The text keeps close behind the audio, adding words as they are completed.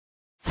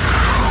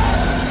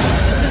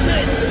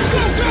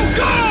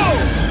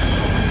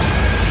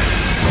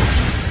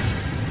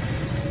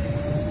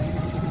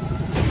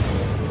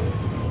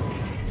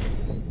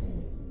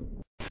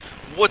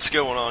What's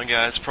going on,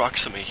 guys?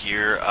 Proxima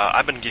here.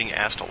 I've been getting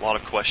asked a lot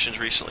of questions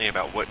recently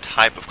about what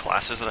type of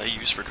classes that I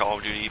use for Call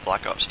of Duty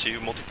Black Ops 2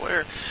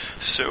 multiplayer,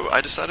 so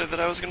I decided that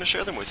I was going to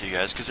share them with you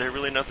guys because they're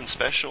really nothing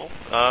special.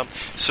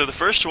 So the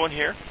first one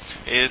here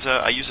is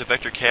I use a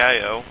Vector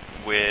KIO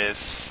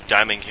with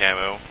diamond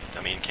camo.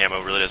 I mean,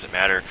 camo really doesn't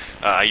matter.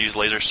 I use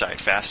laser sight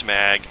fast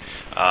mag.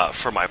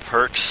 For my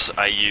perks,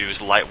 I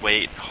use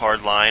lightweight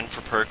hardline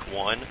for perk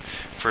 1.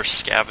 For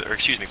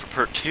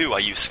perk 2, I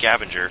use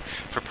Scavenger.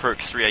 For perk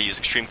 3, I use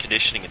Extreme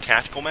Conditioning and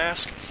Tactical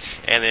Mask.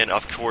 And then,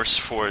 of course,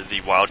 for the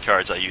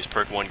wildcards, I use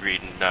perk 1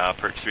 greed and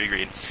perk 3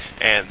 greed.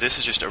 And this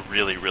is just a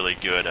really, really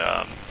good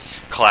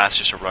class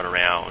just to run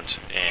around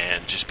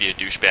and just be a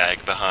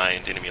douchebag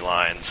behind enemy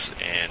lines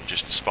and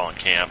just spawn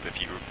camp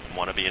if you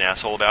want to be an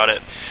asshole about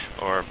it,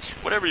 or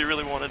whatever you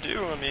really want to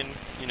do. I mean,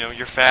 you know,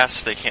 you're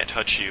fast, they can't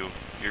touch you,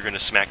 you're going to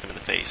smack them in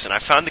the face. And I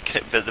found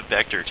the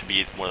Vector to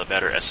be one of the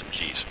better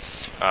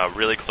SMGs.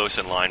 Really close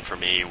in line for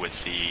me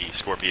with the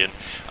Scorpion.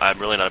 I'm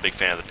really not a big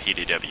fan of the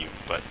PDW,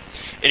 but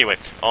anyway,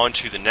 on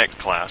to the next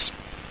class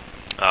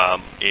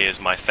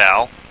is my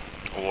FAL,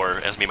 or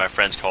as me and my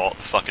friends call it,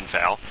 the fucking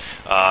FAL.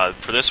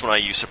 For this one I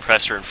use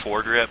Suppressor and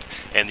Foregrip,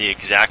 and the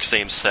exact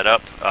same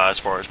setup as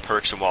far as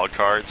perks and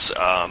wildcards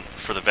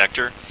for the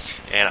Vector,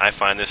 and I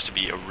find this to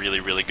be a really,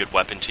 really good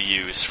weapon to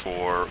use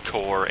for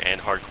core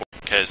and hardcore,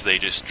 because they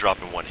just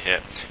drop in one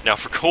hit. Now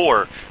for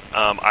core,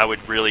 I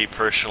would really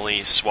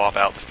personally swap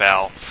out the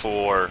FAL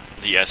for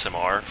the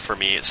SMR. For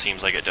me, it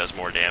seems like it does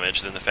more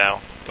damage than the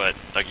FAL, but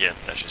again,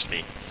 that's just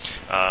me.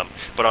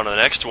 But on to the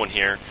next one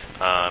here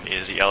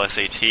is the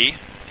LSAT,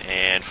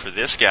 and for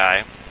this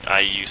guy, I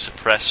use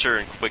Suppressor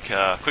and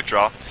Quick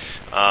Draw.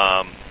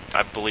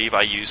 I believe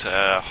I use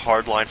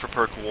Hardline for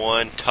perk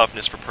 1,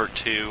 Toughness for perk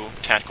 2,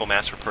 Tactical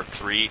Mass for perk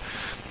 3,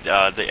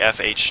 the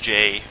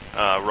FHJ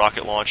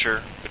rocket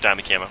launcher with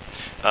diamond camo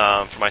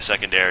for my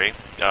secondary,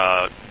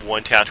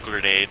 one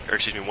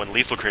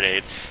lethal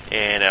grenade,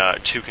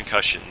 and 2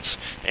 concussions.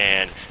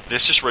 And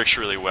this just works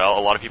really well.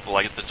 A lot of people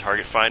like the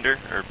target finder,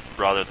 or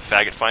rather the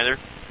faggot finder.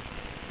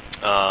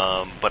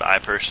 But I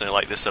personally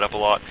like this setup a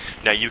lot.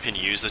 Now you can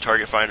use the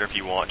target finder if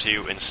you want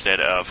to instead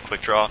of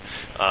quick draw.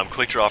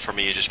 Quick draw for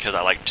me is just because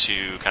I like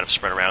to kind of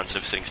spread around instead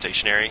of sitting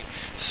stationary.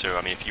 So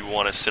I mean, if you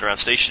want to sit around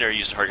stationary,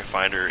 use the target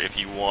finder. If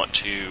you want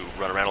to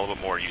run around a little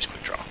bit more, use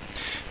quick draw.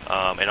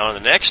 And on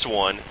the next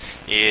one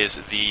is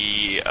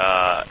the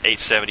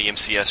 870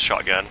 MCS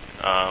shotgun,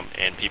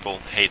 and people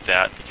hate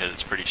that because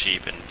it's pretty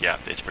cheap, and yeah,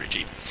 it's pretty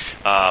cheap.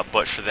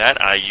 But for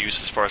that, I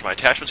use, as far as my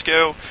attachments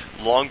go,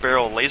 long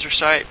barrel and laser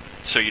sight.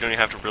 So you don't even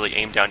have to really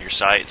aim down your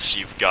sights.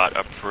 You've got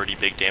a pretty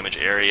big damage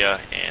area,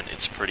 and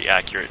it's pretty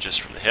accurate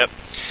just from the hip.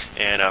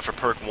 And for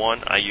perk 1,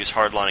 I use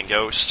Hardline and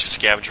Ghost,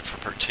 Scavenger for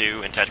perk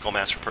 2, and Tactical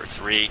Mask for perk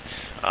 3.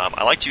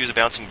 I like to use a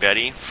Bouncing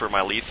Betty for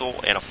my lethal,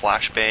 and a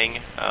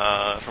Flashbang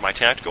for my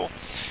tactical.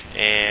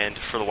 And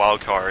for the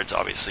wild cards,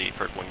 obviously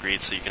perk 1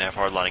 greed, so you can have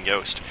Hardline and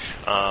Ghost.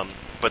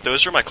 But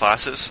those are my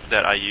classes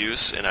that I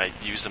use, and I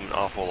use them an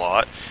awful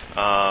lot.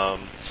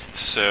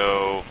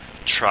 So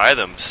try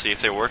them, see if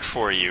they work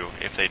for you.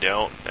 If they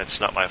don't, that's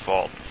not my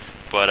fault.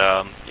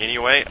 But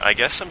anyway, I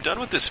guess I'm done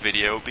with this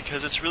video,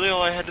 because it's really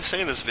all I had to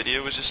say in this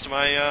video was just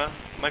my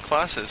my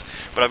classes.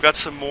 But I've got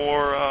some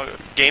more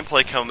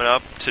gameplay coming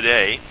up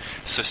today,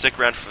 so stick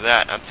around for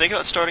that. I'm thinking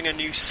about starting a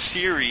new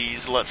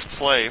series, Let's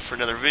Play, for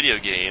another video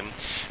game,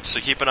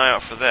 so keep an eye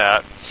out for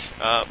that.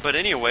 But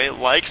anyway,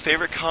 like,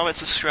 favorite, comment,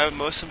 subscribe, and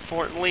most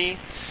importantly,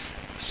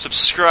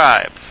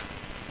 subscribe.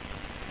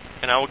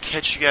 And I will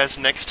catch you guys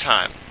next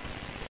time.